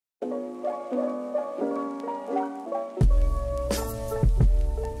Of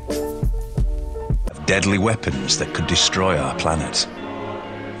deadly weapons that could destroy our planet.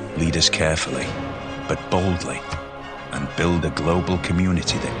 Lead us carefully, but boldly, and build a global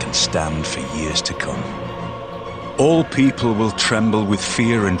community that can stand for years to come. All people will tremble with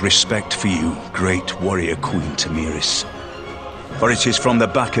fear and respect for you, great warrior Queen Tomyris. For it is from the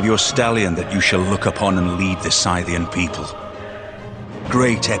back of your stallion that you shall look upon and lead the Scythian people.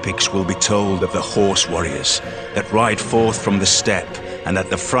 Great epics will be told of the horse warriors that ride forth from the steppe, and at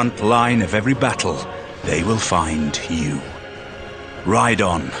the front line of every battle, they will find you. Ride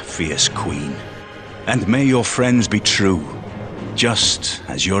on, fierce queen, and may your friends be true, just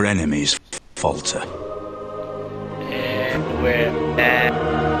as your enemies falter. And we're at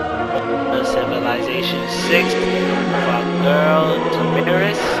Civilization 6 of our girl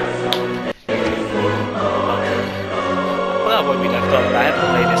Tomyris. I forgot where we left off, but I haven't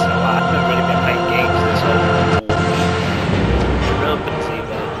played this in a while. I haven't really been playing games this whole week. Real busy,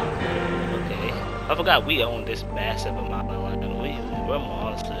 but okay. I forgot we own this massive amount of land. We're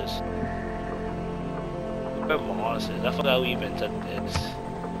monsters. We're monsters. I forgot we even took this.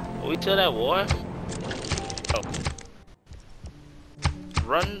 Are we still at war? Oh.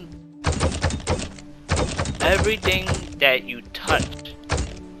 Run everything that you touch.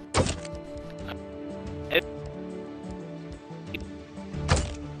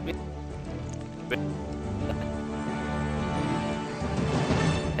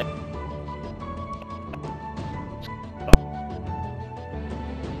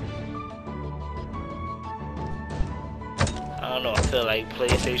 I don't know, I feel like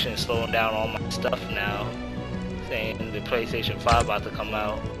PlayStation is slowing down all my stuff now. Saying the PlayStation 5 about to come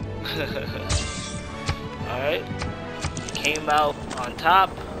out. Alright. Came out on top.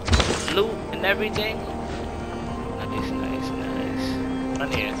 Loot and everything. Nice, nice, nice.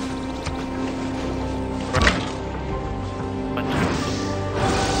 Run here. Run.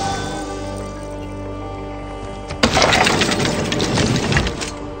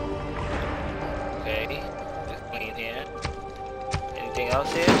 Okay. Just clean here. Anything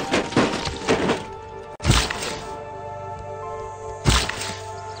else here?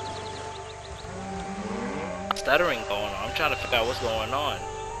 Stuttering going on. I'm trying to figure out what's going on.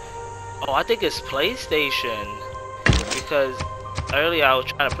 Oh, I think it's PlayStation. Because earlier I was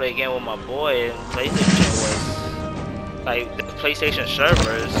trying to play a game with my boy and PlayStation was like the PlayStation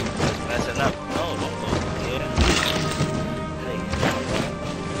servers was messing up. No, don't go here. Hey.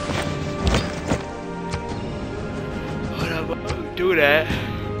 Whatever. Do that.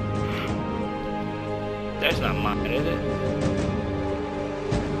 That's not mine, is it?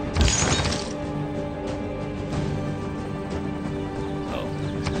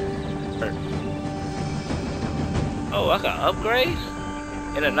 Oh, I can upgrade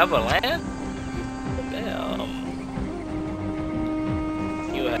in another land? Damn.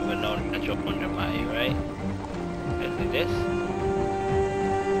 You haven't known natural wonder Meier, right? Is it this?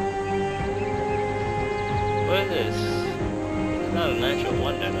 What is this? It's not a natural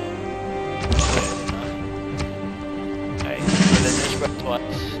wonder though. Alright, let's just spread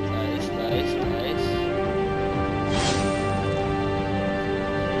twice. Nice, nice, nice.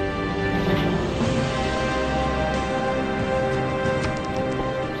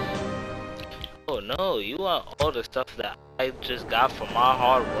 No, you want all the stuff that I just got from my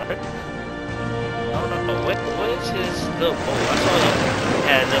hard work? No, no, no. What is his little boat? I saw you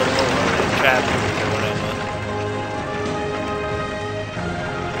had a little boat on the traffic or whatever.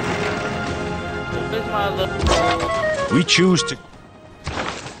 Where's my little boat? We choose to...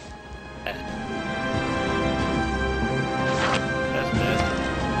 That's good.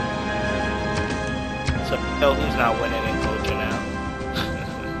 So, who's not winning in culture now?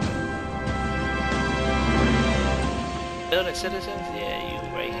 Building citizens? Yeah, you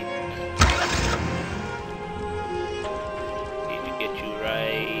right here. Need to get you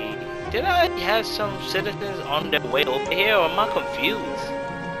right. Did I have some citizens on their way over here, or am I confused?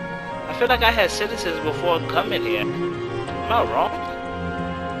 I feel like I had citizens before coming here. Am I wrong?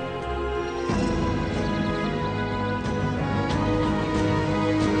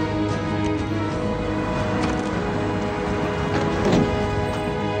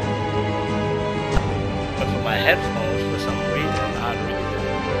 But for my headphones, for some reason, odd reason.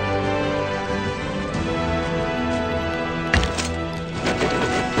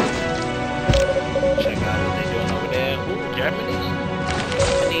 Check out what they're doing over there. Ooh, Germany?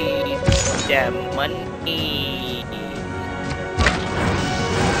 Need that money.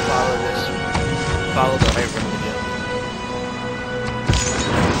 Follow this. Follow the right religion.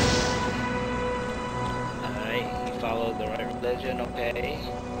 Alright, you follow the right religion, okay.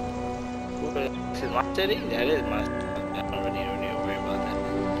 This is my city? That is my city. I don't really worry about that.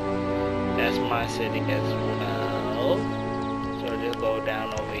 That's my city as well. So just go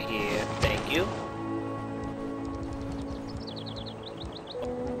down over here. Thank you.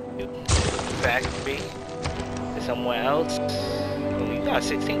 Factory. Somewhere else. Oh, you got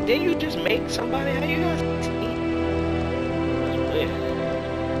 16. Didn't you just make somebody? How you got 16? That's weird.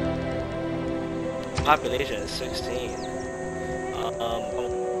 Population is 16.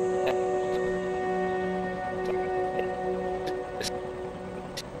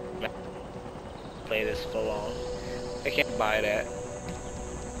 Play this for long. I can't buy that.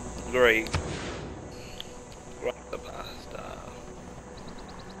 Great.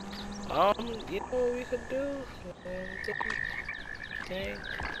 You know what we could do? Think.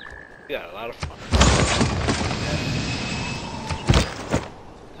 We got a lot of fun.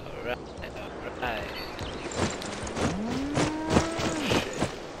 Alright, alright. Shit.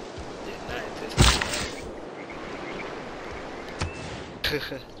 Did not anticipate.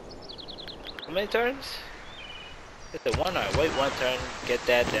 How many turns? It's a one. I wait one turn, get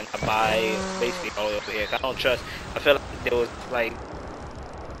that, then I buy basically all over here. I don't trust. I feel like there was like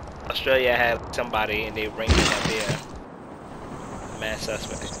Australia had somebody and they bring it up here. Man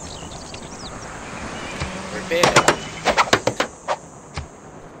suspect. Repair.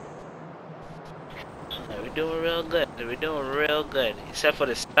 We're doing real good. We're doing real good. Except for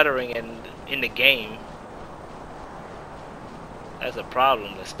the stuttering in the game. That's a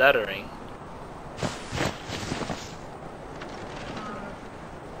problem, the stuttering.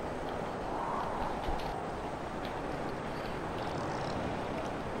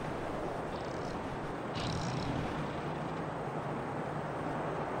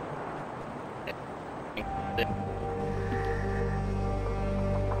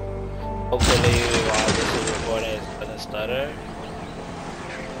 Hopefully while this is recording it doesn't stutter.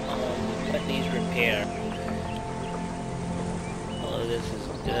 What needs repair? Oh, this is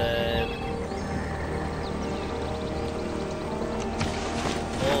good.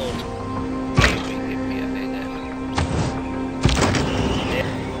 Oh, give me a minute. Yeah.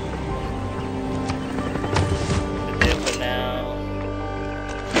 But there for now.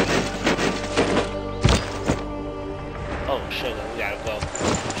 Oh, sugar, we gotta go.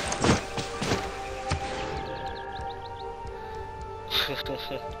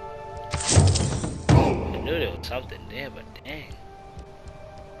 I knew there was something there, but dang.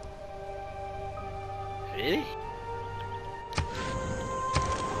 Really?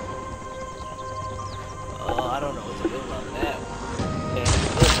 Oh, I don't know what to do about that.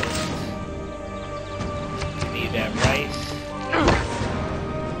 You need that rice.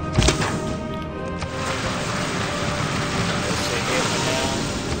 Let's sit here for now.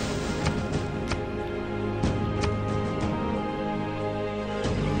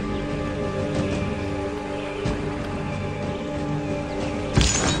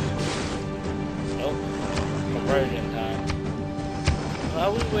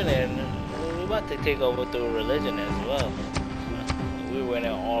 We're about to take over through religion as well. We're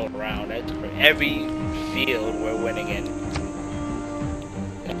winning all around. That's for every field we're winning in.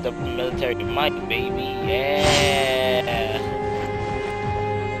 Got the military might, baby. Yeah.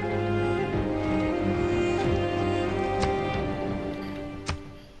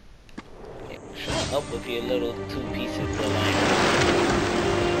 Shut up with your little two pieces of language.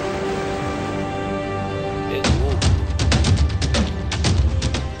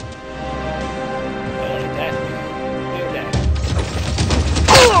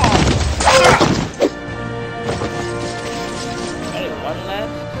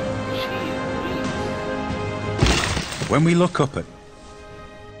 When we look up at...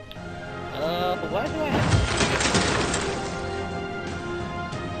 Why do I have to...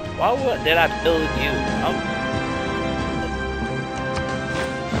 Why did I build you? I'm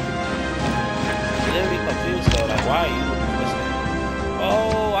literally confused though, like why are you listening?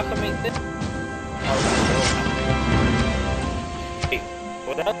 Oh, I can make this. Wait,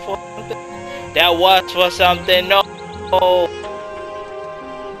 was that for something? That was for something, no!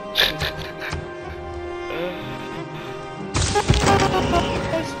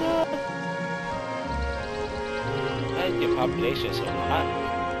 Your population so high.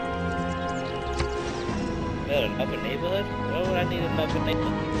 Got another neighborhood? Why would I need another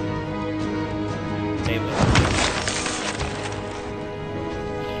neighborhood?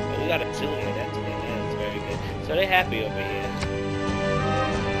 Oh, we got a zoo here. That's very good. So they're happy over here.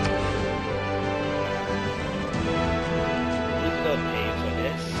 Who's gonna pay for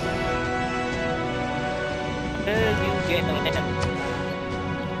this? You get land.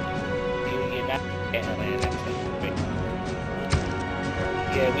 You're not getting land.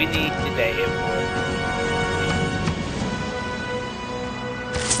 Yeah, we We need that airport.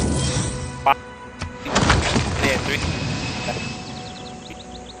 Yeah, 3.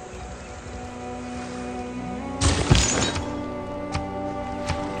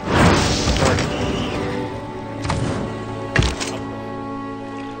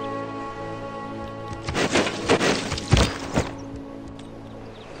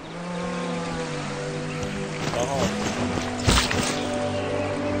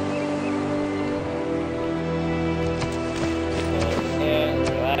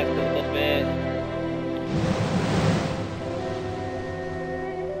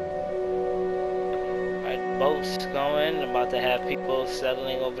 Going, about to have people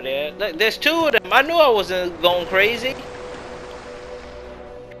settling over there. Look, there's 2 of them. I knew I wasn't going crazy.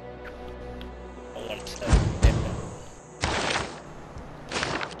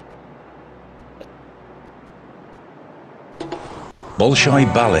 Bolshoi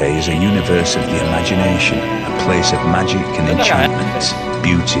Ballet is a universe of the imagination, a place of magic and enchantment,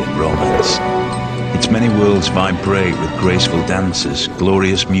 beauty and romance. Its many worlds vibrate with graceful dancers,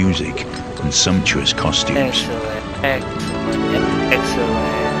 glorious music, and sumptuous costumes. Excellent, excellent, excellent.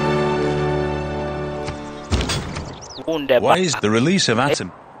 Wunderbar. Why is the release of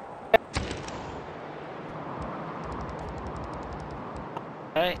Atom?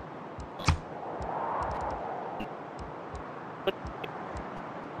 Right.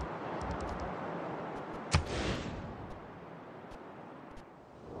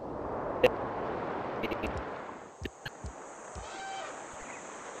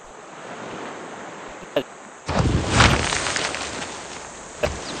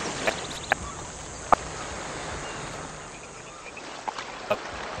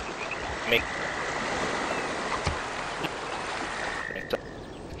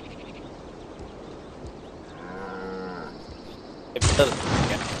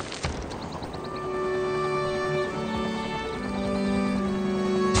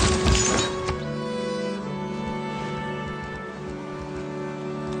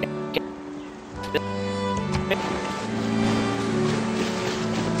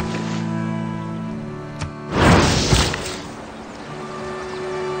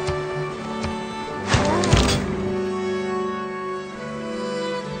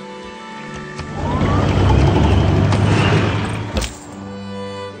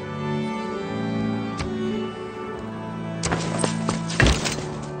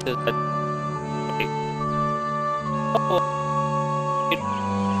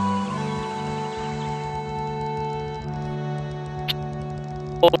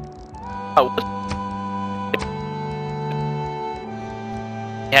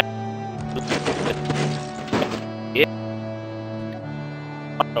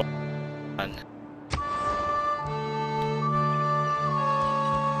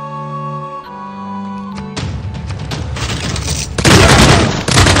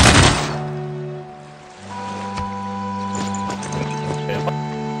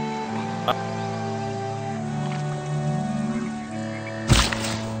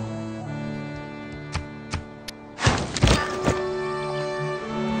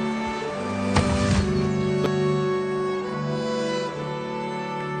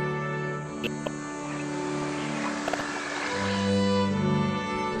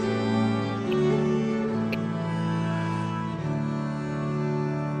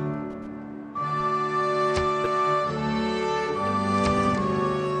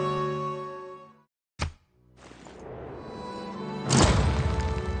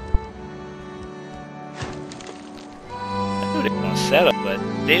 Setup, but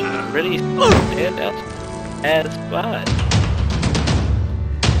they were really there. That's bad spot.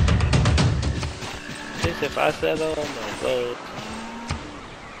 If I settle, I'm gonna go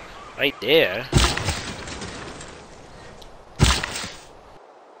right there.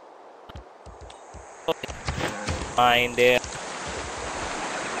 Fine there.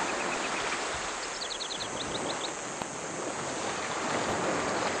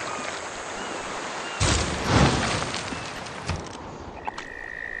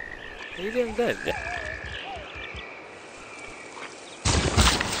 You're doing good.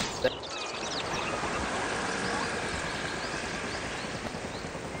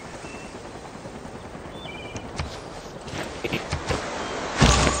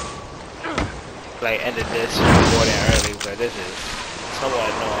 Like ended this recording early, but this is somewhat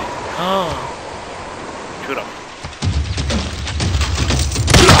annoying. Oh, shoot him.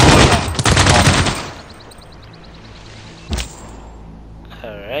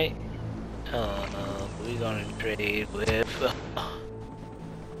 All right. We're gonna trade with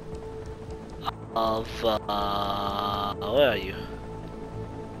where are you?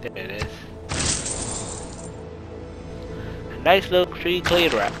 There it is. A nice little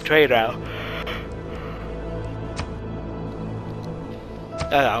trade route.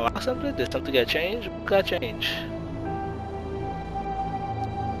 Something? Did something get changed? What got changed?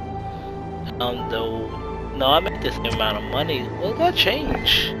 No, I made the same amount of money. What got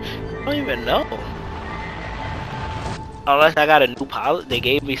changed? I don't even know. Unless I got a new pilot, they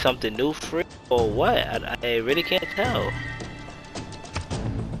gave me something new free or what? I really can't tell.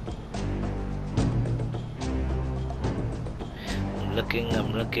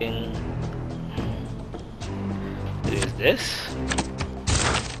 I'm looking. What is this?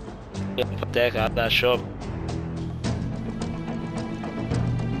 Deck, I'm not sure.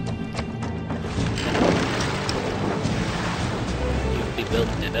 You built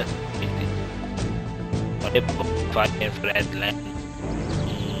it, that's easy. What if I'm fighting for that land?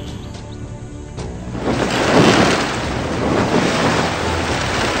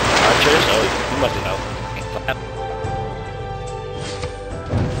 Archers? Oh, you must know. It's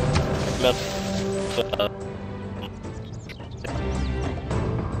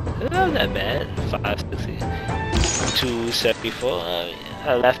not that bad. 560. 274.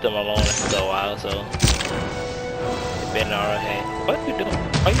 I left them alone after a while, so it's been alright. What are you doing?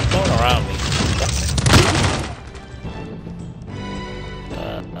 Why are you going around me?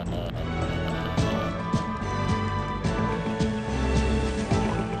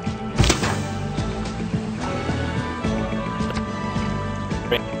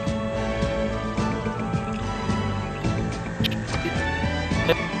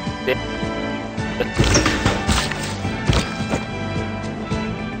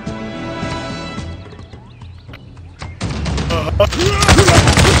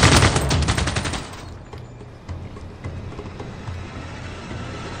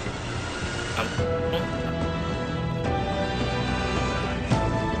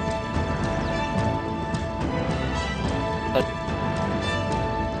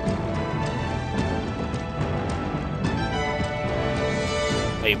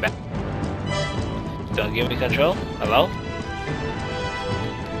 Are you back? Don't give me control? Hello?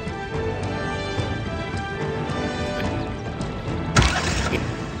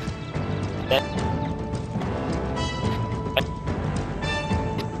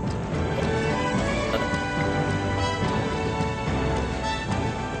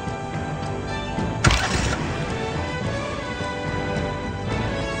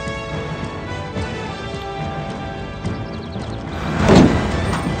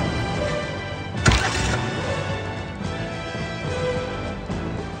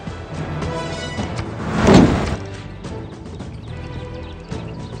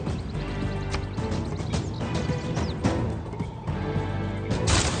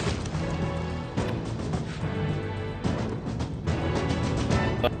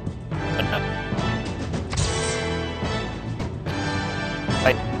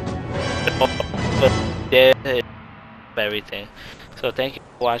 Everything. So thank you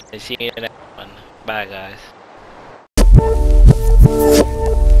for watching. See you in the next one. Bye guys.